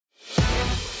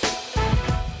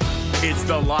It's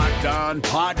the Locked On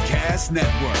Podcast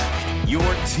Network, your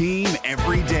team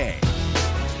every day.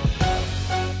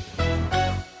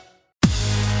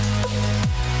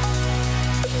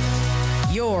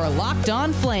 Your Locked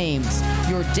On Flames,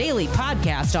 your daily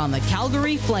podcast on the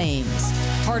Calgary Flames.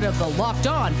 Part of the Locked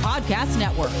On Podcast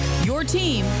Network, your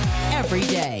team every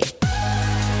day.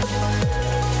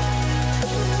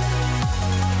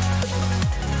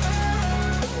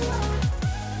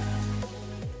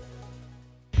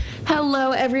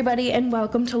 Hello, everybody, and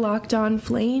welcome to Locked On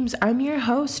Flames. I'm your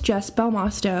host, Jess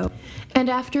Belmosto. And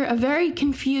after a very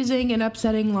confusing and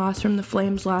upsetting loss from the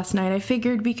Flames last night, I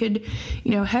figured we could,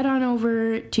 head on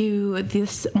over to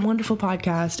this wonderful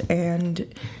podcast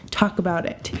and talk about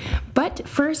it. But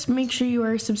first, make sure you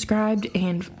are subscribed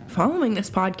and following this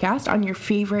podcast on your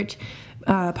favorite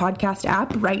podcast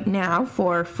app right now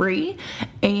for free,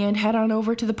 and head on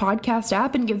over to the podcast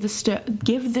app and give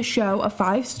the show a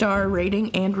 5-star rating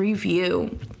and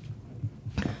review.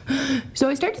 So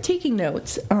I started taking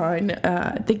notes on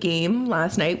the game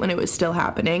last night when it was still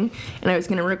happening, and I was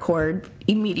going to record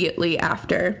immediately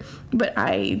after, but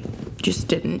I just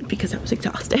didn't because I was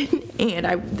exhausted and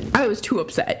I was too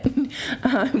upset.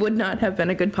 It would not have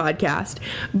been a good podcast,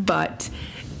 but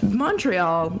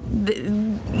Montreal,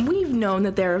 we've known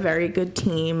that they're a very good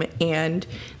team, and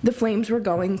the Flames were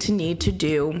going to need to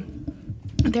do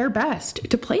their best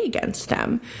to play against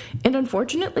them. And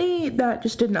unfortunately, that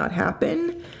just did not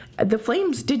happen. The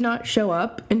Flames did not show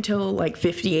up until like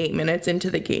 58 minutes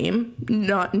into the game.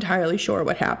 Not entirely sure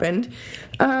what happened.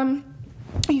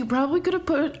 You probably could have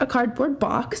put a cardboard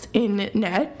box in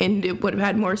net and it would have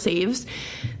had more saves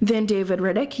than David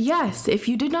Rittich. Yes, if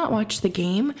you did not watch the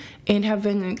game and have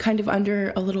been kind of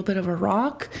under a little bit of a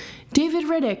rock, David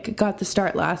Rittich got the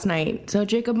start last night, so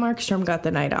Jacob Markstrom got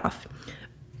the night off.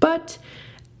 But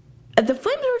the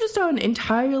Flames were just on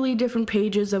entirely different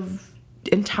pages of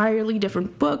entirely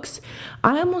different books.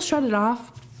 I almost shut it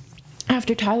off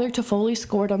after Tyler Toffoli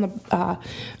scored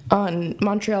on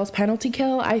Montreal's penalty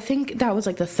kill. I think that was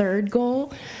like the third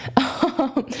goal,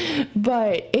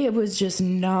 but it was just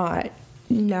not.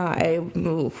 I'm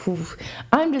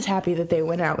just happy that they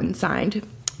went out and signed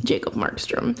Jacob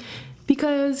Markstrom,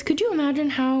 because could you imagine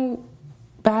how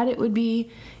bad it would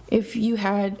be if you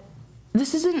had?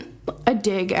 This isn't a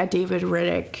dig at David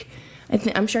Rittich.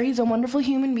 I'm sure he's a wonderful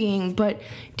human being, but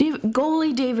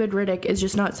goalie David Rittich is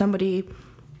just not somebody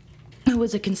who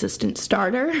was a consistent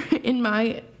starter in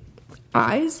my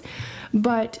eyes.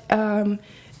 But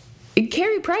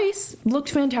Carey Price looked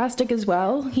fantastic as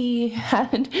well. He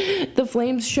had the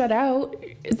Flames shut out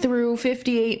through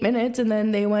 58 minutes, and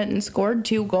then they went and scored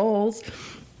 2 goals.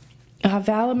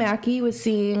 Valimaki was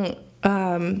seeing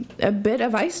a bit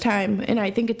of ice time, and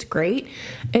I think it's great.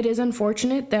 It is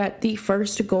unfortunate that the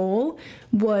first goal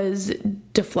was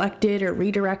deflected or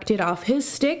redirected off his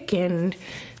stick and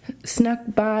snuck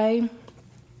by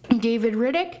David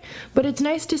Rittich, but it's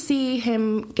nice to see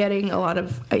him getting a lot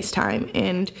of ice time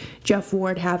and Jeff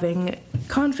Ward having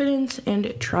confidence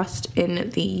and trust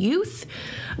in the youth.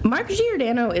 Mark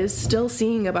Giordano is still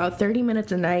seeing about 30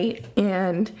 minutes a night,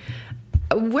 and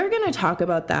we're going to talk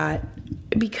about that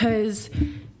because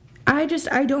I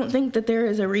don't think that there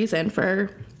is a reason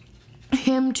for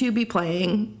him to be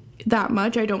playing that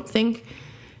much. I don't think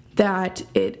that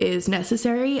it is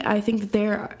necessary. I think that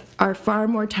there are far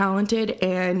more talented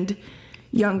and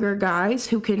younger guys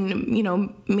who can,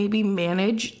 maybe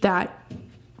manage that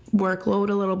workload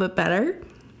a little bit better.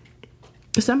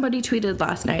 Somebody tweeted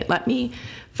last night, let me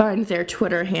find their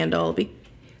Twitter handle.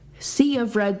 Sea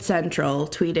of Red Central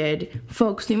tweeted,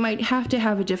 "Folks, we might have to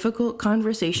have a difficult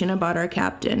conversation about our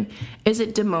captain. Is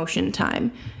it demotion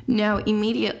time?" Now,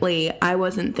 immediately, I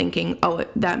wasn't thinking, oh,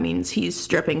 that means he's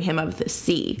stripping him of the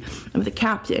C, of the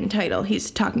captain title. He's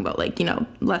talking about,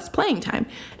 less playing time.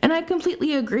 And I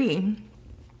completely agree,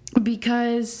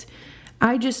 because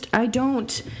I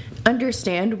don't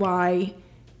understand why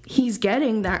he's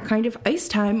getting that kind of ice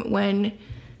time when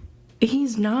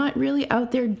he's not really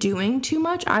out there doing too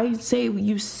much. I say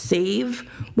you save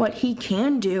what he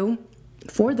can do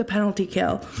for the penalty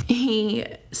kill. He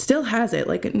still has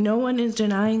it. No one is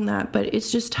denying that, but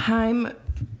it's just time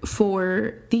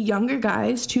for the younger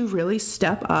guys to really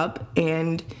step up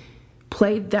and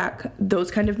play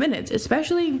those kind of minutes,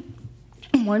 especially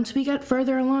once we get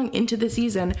further along into the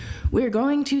season. We're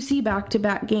going to see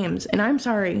back-to-back games, and I'm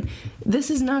sorry,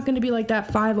 this is not going to be like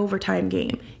that 5 overtime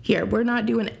game here. We're not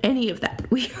doing any of that.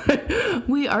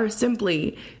 We are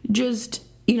simply just,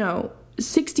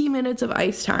 60 minutes of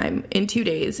ice time in 2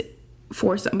 days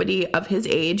for somebody of his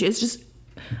age is just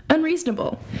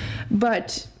unreasonable.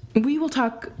 But we will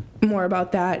talk more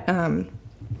about that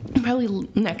probably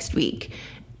next week.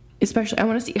 Especially, I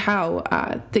want to see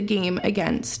how the game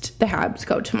against the Habs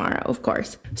go tomorrow, of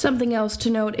course. Something else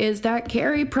to note is that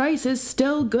Carey Price is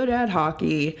still good at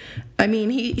hockey. I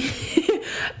mean,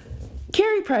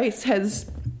 Carey Price has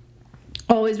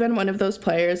always been one of those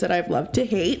players that I've loved to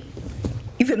hate,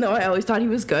 even though I always thought he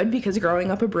was good, because growing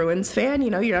up a Bruins fan,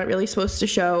 you're not really supposed to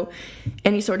show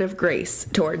any sort of grace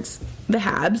towards the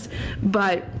Habs.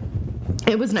 But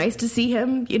it was nice to see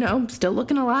him, still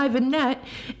looking alive in net,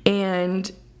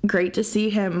 and great to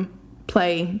see him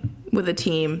play with a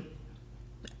team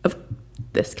of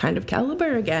this kind of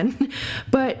caliber again.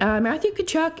 But Matthew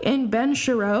Tkachuk and Ben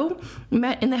Chiarot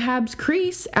met in the Habs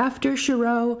crease after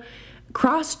Chiarot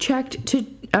cross-checked to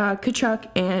Tkachuk,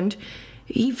 and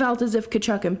he felt as if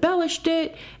Tkachuk embellished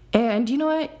it. And you know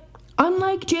what?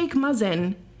 Unlike Jake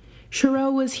Muzzin,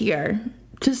 Chiarot was here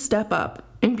to step up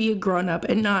and be a grown-up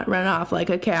and not run off like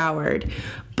a coward.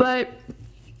 But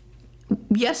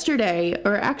yesterday,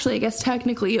 or actually I guess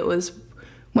technically it was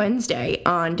Wednesday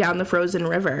on Down the Frozen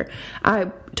River,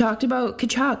 I talked about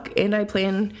Tkachuk, and I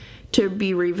plan to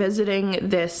be revisiting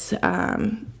this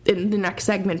in the next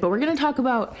segment, but we're going to talk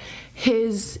about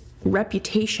his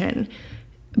reputation.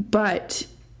 But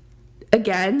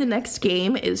again, the next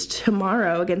game is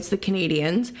tomorrow against the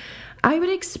Canadiens. I would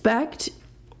expect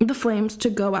the Flames to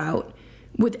go out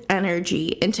with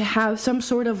energy and to have some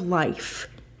sort of life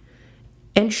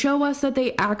and show us that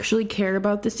they actually care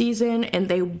about the season and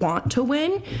they want to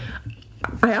win.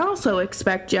 I also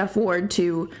expect Jeff Ward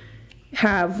to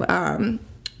have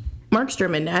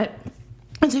Markstrom in net.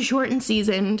 It's a shortened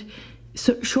season,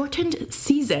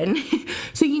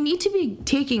 so you need to be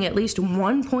taking at least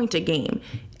 1 point a game.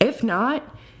 If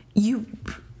not,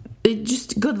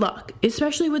 just good luck,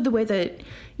 especially with the way that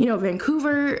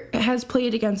Vancouver has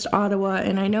played against Ottawa.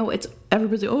 And I know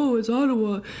everybody's like, oh, it's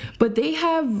Ottawa, but they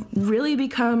have really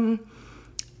become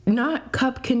not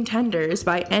cup contenders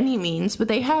by any means, but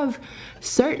they have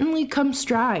certainly come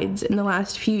strides in the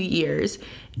last few years.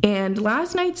 And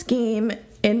last night's game,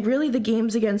 and really the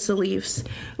games against the Leafs,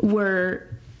 were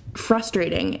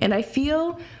frustrating. And I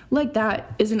feel like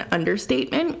that is an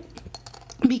understatement,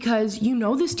 because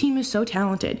this team is so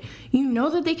talented.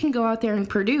 That they can go out there and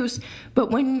produce, but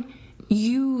when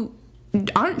you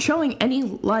aren't showing any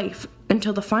life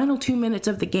until the final 2 minutes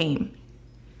of the game,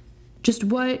 just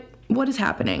what is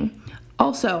happening?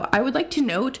 Also, I would like to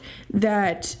note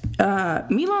that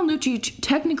Milan Lucic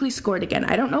technically scored again.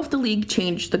 I don't know if the league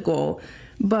changed the goal,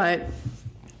 but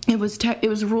it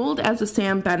was ruled as a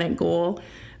Sam Bennett goal,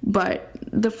 but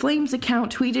the Flames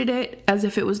account tweeted it as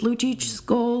if it was Lucic's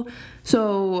goal.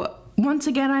 So once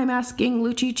again, I'm asking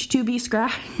Lucic to be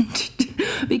scratched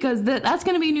because that's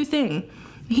going to be a new thing.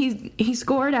 He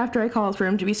scored after I called for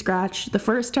him to be scratched the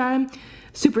first time.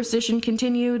 Superstition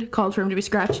continued, called for him to be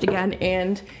scratched again,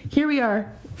 and here we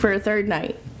are for a third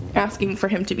night asking for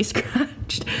him to be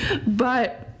scratched.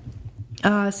 But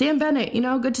Sam Bennett,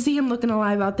 good to see him looking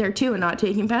alive out there too and not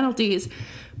taking penalties.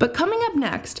 But coming up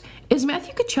next is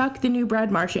Matthew Tkachuk, the new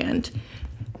Brad Marchand.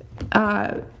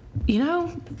 Brad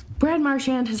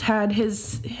Marchand has had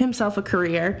himself a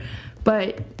career,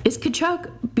 but is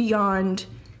Tkachuk beyond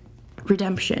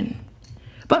redemption?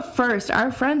 But first,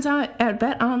 our friends at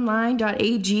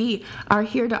betonline.ag are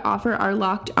here to offer our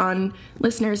Locked On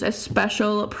listeners a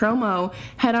special promo.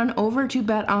 Head on over to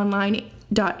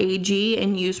betonline.ag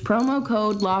and use promo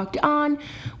code Locked On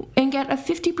and get a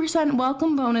 50%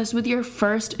 welcome bonus with your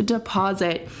first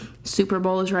deposit. Super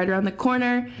Bowl is right around the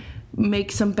corner.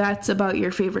 Make some bets about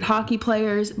your favorite hockey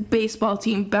players, baseball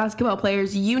team, basketball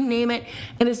players, you name it.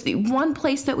 It is the one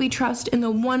place that we trust and the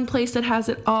one place that has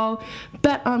it all.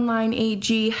 BetOnline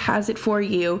AG has it for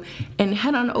you. And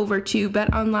head on over to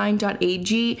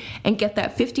betonline.ag and get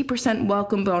that 50%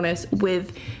 welcome bonus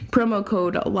with promo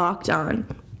code Locked On.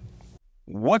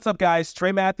 What's up, guys?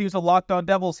 Trey Matthews of Locked On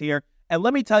Devils here. And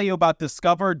let me tell you about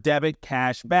Discover Debit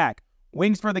Cash Back.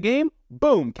 Wings for the game?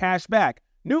 Boom, cash back.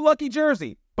 New lucky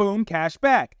jersey? Boom, cash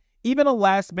back. Even a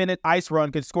last-minute ice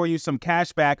run could score you some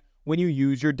cash back when you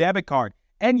use your debit card.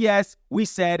 And yes, we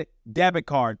said debit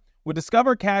card. With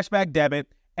Discover Cashback Debit,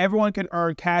 everyone can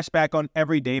earn cash back on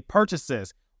everyday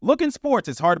purchases. Look, in sports,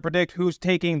 it's hard to predict who's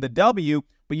taking the W,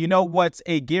 but you know what's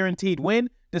a guaranteed win?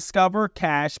 Discover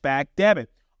Cashback Debit.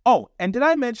 Oh, and did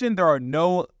I mention there are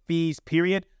no fees,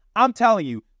 period? I'm telling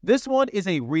you, this one is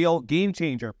a real game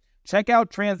changer. Check out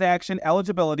transaction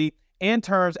eligibility and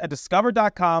terms at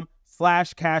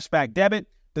discover.com/cashbackdebit.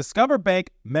 Discover Bank,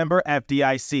 member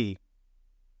FDIC.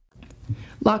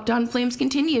 Locked On Flames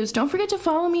continues. Don't forget to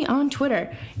follow me on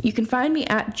Twitter. You can find me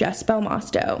at Jess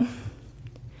Belmosto.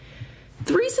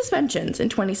 3 suspensions in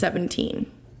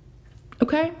 2017.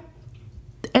 Okay?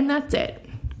 And that's it.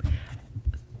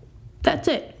 That's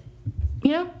it.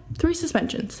 3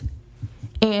 suspensions.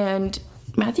 And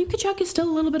Matthew Tkachuk is still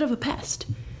a little bit of a pest.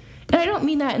 And I don't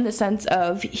mean that in the sense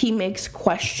of he makes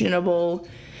questionable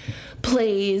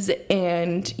plays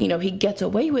and, he gets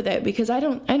away with it, because I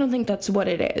don't think that's what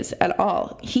it is at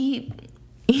all. He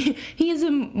is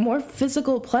a more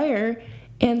physical player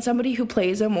and somebody who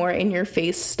plays a more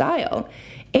in-your-face style.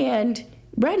 And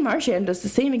Brad Marchand does the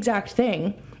same exact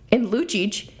thing, and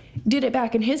Lucic did it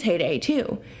back in his heyday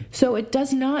too. So it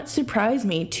does not surprise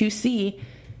me to see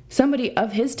somebody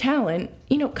of his talent,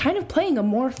 kind of playing a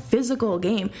more physical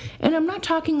game. And I'm not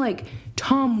talking like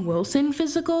Tom Wilson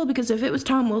physical, because if it was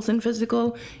Tom Wilson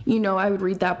physical, I would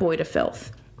read that boy to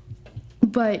filth.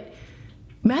 But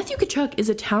Matthew Tkachuk is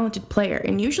a talented player,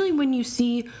 and usually when you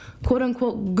see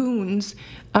quote-unquote goons,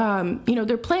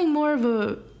 they're playing more of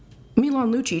a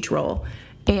Milan Lucic role,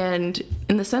 and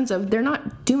in the sense of they're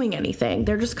not doing anything.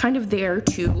 They're just kind of there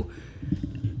to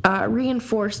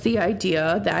reinforce the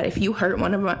idea that if you hurt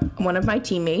one of my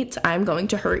teammates, I'm going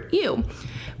to hurt you.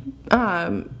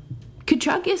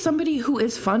 Tkachuk is somebody who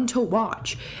is fun to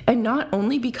watch, and not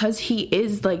only because he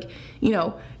is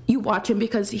you watch him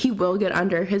because he will get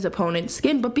under his opponent's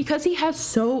skin, but because he has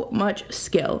so much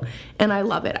skill, and I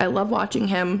love it. I love watching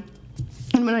him.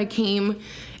 And when I came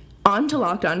onto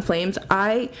Locked On Flames,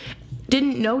 I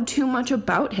didn't know too much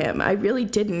about him. I really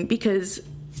didn't, because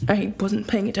I wasn't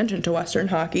paying attention to Western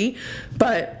hockey,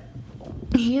 but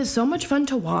he is so much fun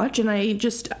to watch, and I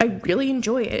really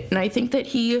enjoy it. And I think that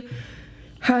he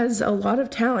has a lot of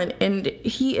talent, and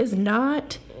he is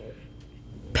not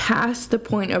past the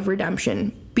point of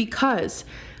redemption, because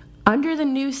under the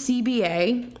new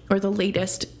CBA, or the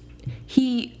latest,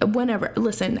 I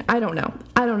don't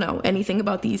know anything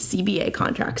about these CBA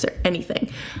contracts or anything.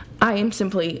 I am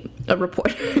simply a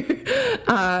reporter.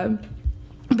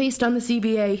 Based on the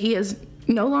CBA, he is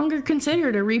no longer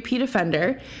considered a repeat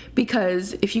offender,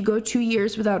 because if you go 2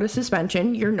 years without a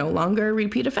suspension, you're no longer a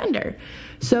repeat offender.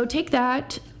 So take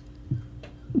that,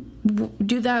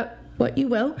 do that what you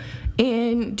will,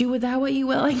 and do with that what you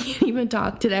will. I can't even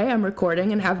talk today. I'm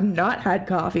recording and have not had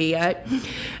coffee yet.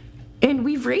 And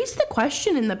we've raised the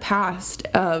question in the past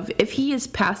of if he is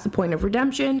past the point of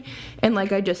redemption, and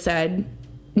like I just said,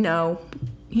 no,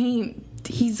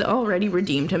 he's already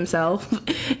redeemed himself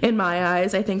in my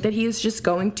eyes. I think that he is just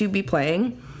going to be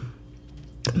playing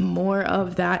more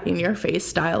of that in-your-face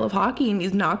style of hockey, and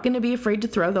he's not going to be afraid to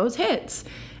throw those hits,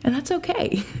 and that's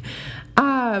okay.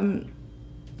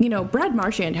 Brad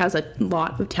Marchand has a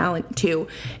lot of talent too,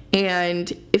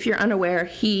 and if you're unaware,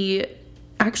 he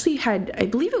actually had, I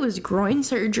believe it was groin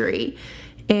surgery,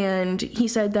 and he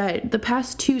said that the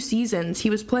past 2 seasons he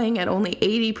was playing at only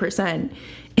 80%,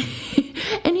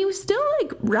 and he was still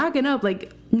racking up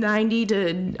 90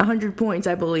 to 100 points,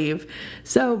 I believe.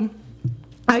 So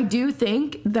I do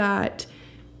think that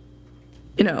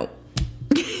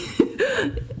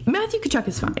Matthew Tkachuk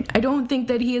is fine. I don't think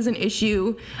that he is an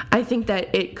issue. I think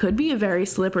that it could be a very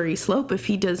slippery slope if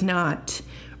he does not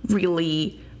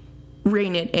really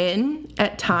rein it in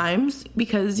at times,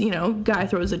 because, guy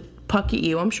throws a puck at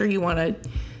you. I'm sure you want to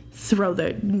throw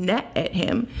the net at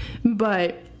him,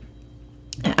 but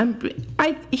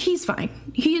he's fine.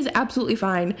 He is absolutely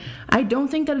fine. I don't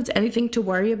think that it's anything to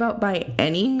worry about by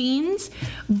any means,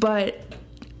 but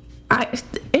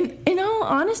in all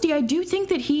honesty, I do think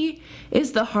that he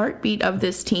is the heartbeat of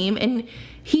this team, and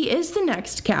he is the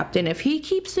next captain. If he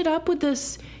keeps it up with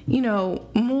this,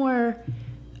 more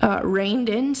reined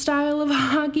in style of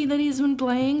hockey that he's been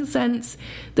playing since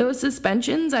those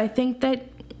suspensions, I think that,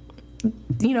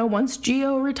 once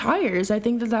Gio retires, I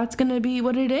think that that's going to be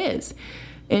what it is.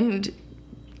 And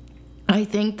I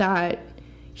think that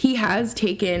he has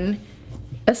taken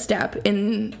a step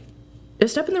in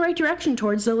the right direction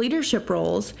towards the leadership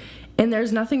roles, and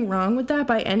there's nothing wrong with that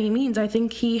by any means. I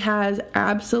think he has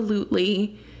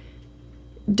absolutely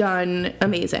done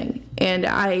amazing, and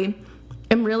I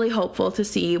am really hopeful to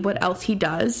see what else he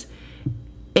does.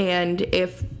 And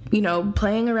if,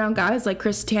 playing around guys like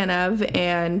Chris Tanev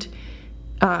and,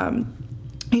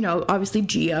 obviously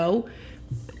Gio,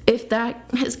 if that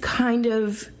has kind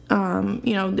of,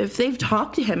 if they've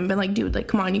talked to him and been like, dude,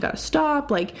 come on, you gotta stop,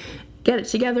 get it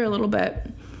together a little bit.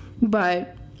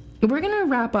 But we're gonna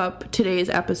wrap up today's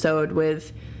episode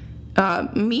with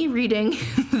me reading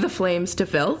the Flames to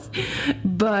filth.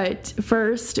 But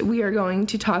first, we are going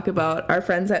to talk about our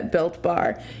friends at Built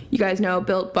Bar. You guys know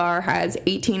Built Bar has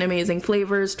 18 amazing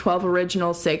flavors, 12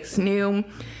 original, 6 new.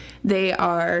 They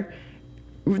are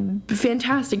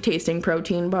fantastic tasting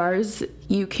protein bars.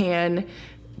 You can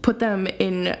put them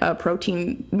in a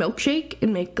protein milkshake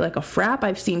and make like a frap.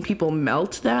 I've seen people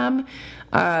melt them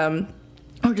or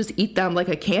just eat them like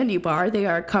a candy bar. They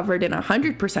are covered in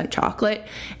 100% chocolate,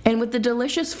 and with the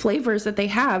delicious flavors that they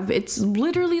have, it's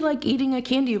literally like eating a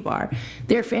candy bar.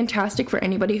 They're fantastic for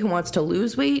anybody who wants to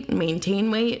lose weight,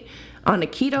 maintain weight, on a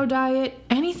keto diet,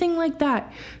 anything like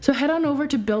that. So head on over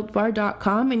to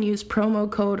BuiltBar.com and use promo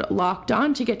code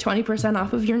LOCKEDON to get 20%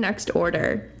 off of your next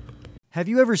order. Have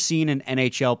you ever seen an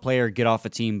NHL player get off a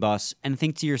team bus and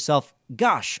think to yourself,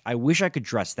 gosh, I wish I could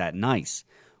dress that nice?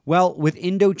 Well, with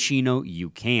Indochino, you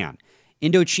can.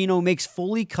 Indochino makes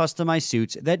fully customized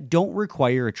suits that don't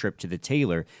require a trip to the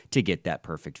tailor to get that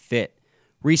perfect fit.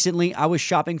 Recently, I was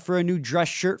shopping for a new dress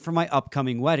shirt for my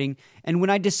upcoming wedding, and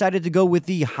when I decided to go with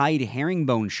the Hyde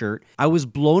herringbone shirt, I was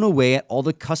blown away at all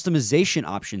the customization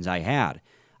options I had.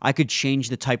 I could change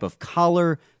the type of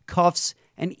collar, cuffs,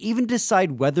 and even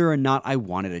decide whether or not I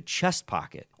wanted a chest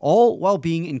pocket, all while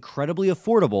being incredibly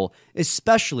affordable,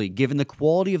 especially given the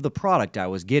quality of the product I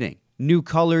was getting. New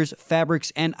colors,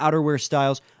 fabrics, and outerwear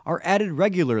styles are added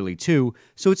regularly too,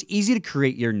 so it's easy to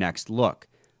create your next look.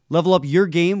 Level up your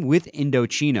game with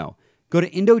Indochino. Go to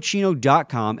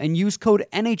Indochino.com and use code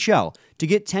NHL to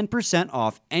get 10%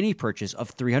 off any purchase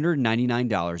of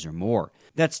 $399 or more.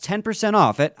 That's 10%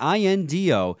 off at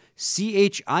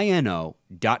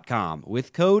INDOCHINO.com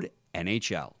with code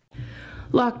NHL.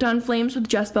 Locked on Flames with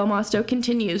Jess Belmosto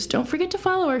continues. Don't forget to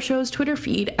follow our show's Twitter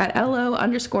feed at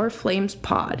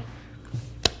LO_FlamesPod.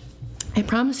 I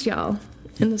promised y'all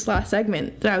in this last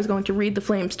segment that I was going to read the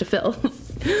Flames to Phil.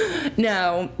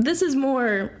 Now, this is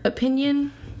more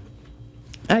opinion.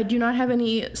 I do not have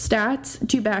any stats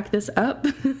to back this up,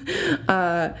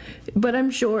 but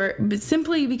I'm sure,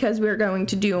 simply because we're going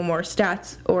to do a more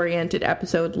stats-oriented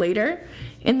episode later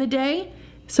in the day.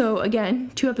 So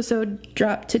again, 2 episodes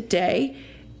drop today,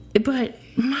 but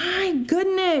my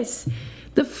goodness,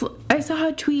 I saw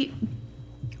a tweet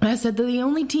that said that the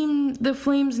only team the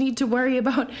Flames need to worry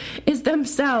about is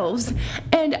themselves,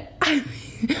 and I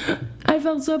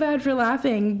felt so bad for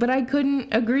laughing, but I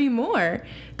couldn't agree more.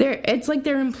 It's like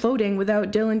they're imploding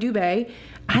without Dylan Dubé.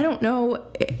 I don't know.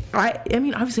 I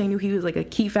mean, obviously I knew he was like a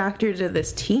key factor to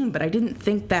this team, but I didn't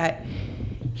think that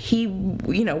he,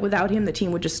 without him, the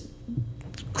team would just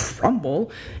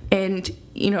crumble. And,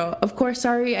 of course,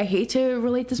 sorry, I hate to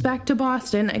relate this back to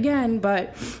Boston again,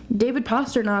 but David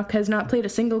Pastrnak has not played a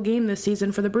single game this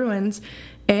season for the Bruins,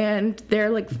 and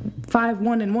they're like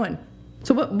 5-1-1.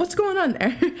 So what's going on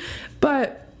there?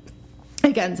 But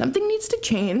again, something needs to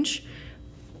change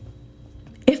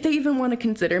if they even want to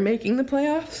consider making the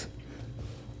playoffs.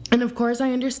 And of course,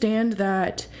 I understand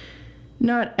that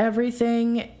not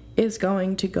everything is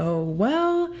going to go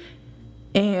well,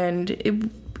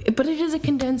 but it is a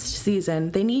condensed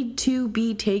season. They need to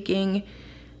be taking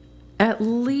at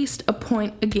least a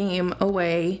point a game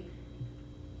away,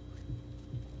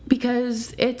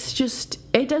 because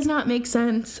it does not make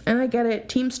sense. And I get it.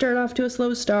 Teams start off to a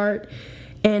slow start,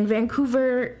 and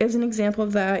Vancouver is an example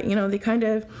of that. They kind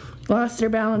of lost their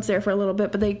balance there for a little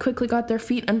bit, but they quickly got their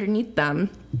feet underneath them.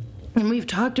 And we've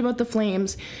talked about the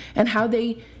Flames and how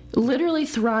they literally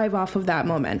thrive off of that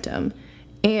momentum.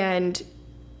 And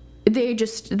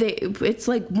it's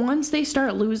like once they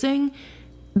start losing,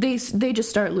 they just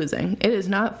start losing. It is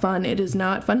not fun. It is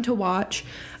not fun to watch.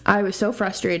 I was so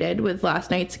frustrated with last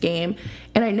night's game,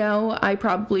 and I know I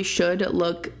probably should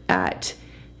look at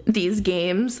these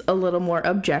games a little more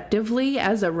objectively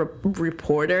as a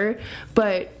reporter,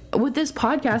 but with this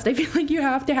podcast, I feel like you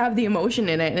have to have the emotion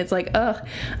in it, and it's like,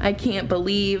 I can't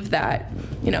believe that,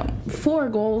 4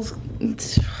 goals,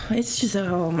 it's just,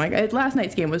 oh my God. Last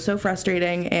night's game was so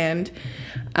frustrating, and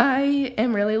I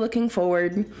am really looking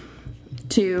forward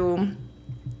to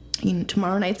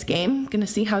tomorrow night's game. Gonna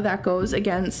see how that goes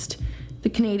against the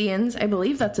Canadiens. I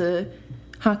believe that's a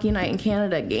Hockey Night in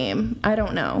Canada game. I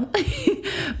don't know.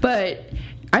 But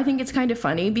I think it's kind of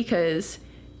funny because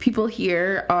people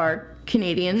here are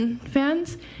Canadian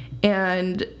fans,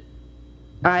 and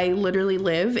I literally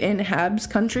live in Habs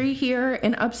country here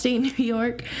in upstate New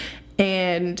York,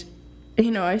 and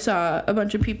I saw a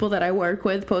bunch of people that I work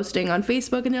with posting on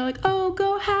Facebook, and they're like, oh,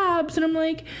 go Habs, and I'm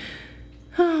like,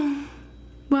 oh,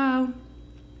 wow,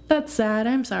 that's sad.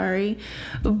 I'm sorry.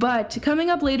 But coming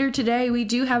up later today, we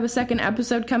do have a second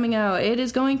episode coming out. It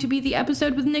is going to be the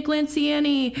episode with Nick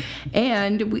Lanciani,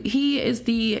 and he is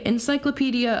the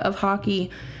encyclopedia of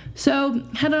hockey. So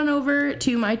head on over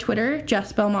to my Twitter,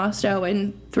 Jess Belmosto,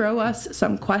 and throw us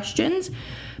some questions.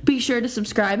 Be sure to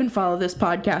subscribe and follow this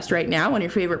podcast right now on your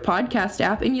favorite podcast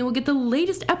app, and you will get the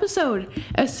latest episode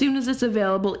as soon as it's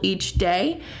available each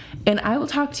day. And I will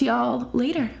talk to y'all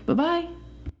later. Bye-bye.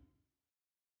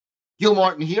 Gil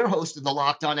Martin here, host of the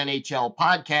Locked On NHL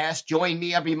podcast. Join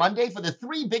me every Monday for the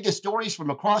 3 biggest stories from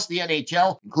across the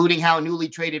NHL, including how newly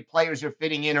traded players are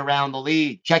fitting in around the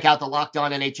league. Check out the Locked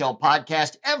On NHL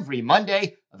podcast every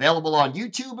Monday, available on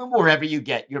YouTube and wherever you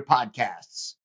get your podcasts.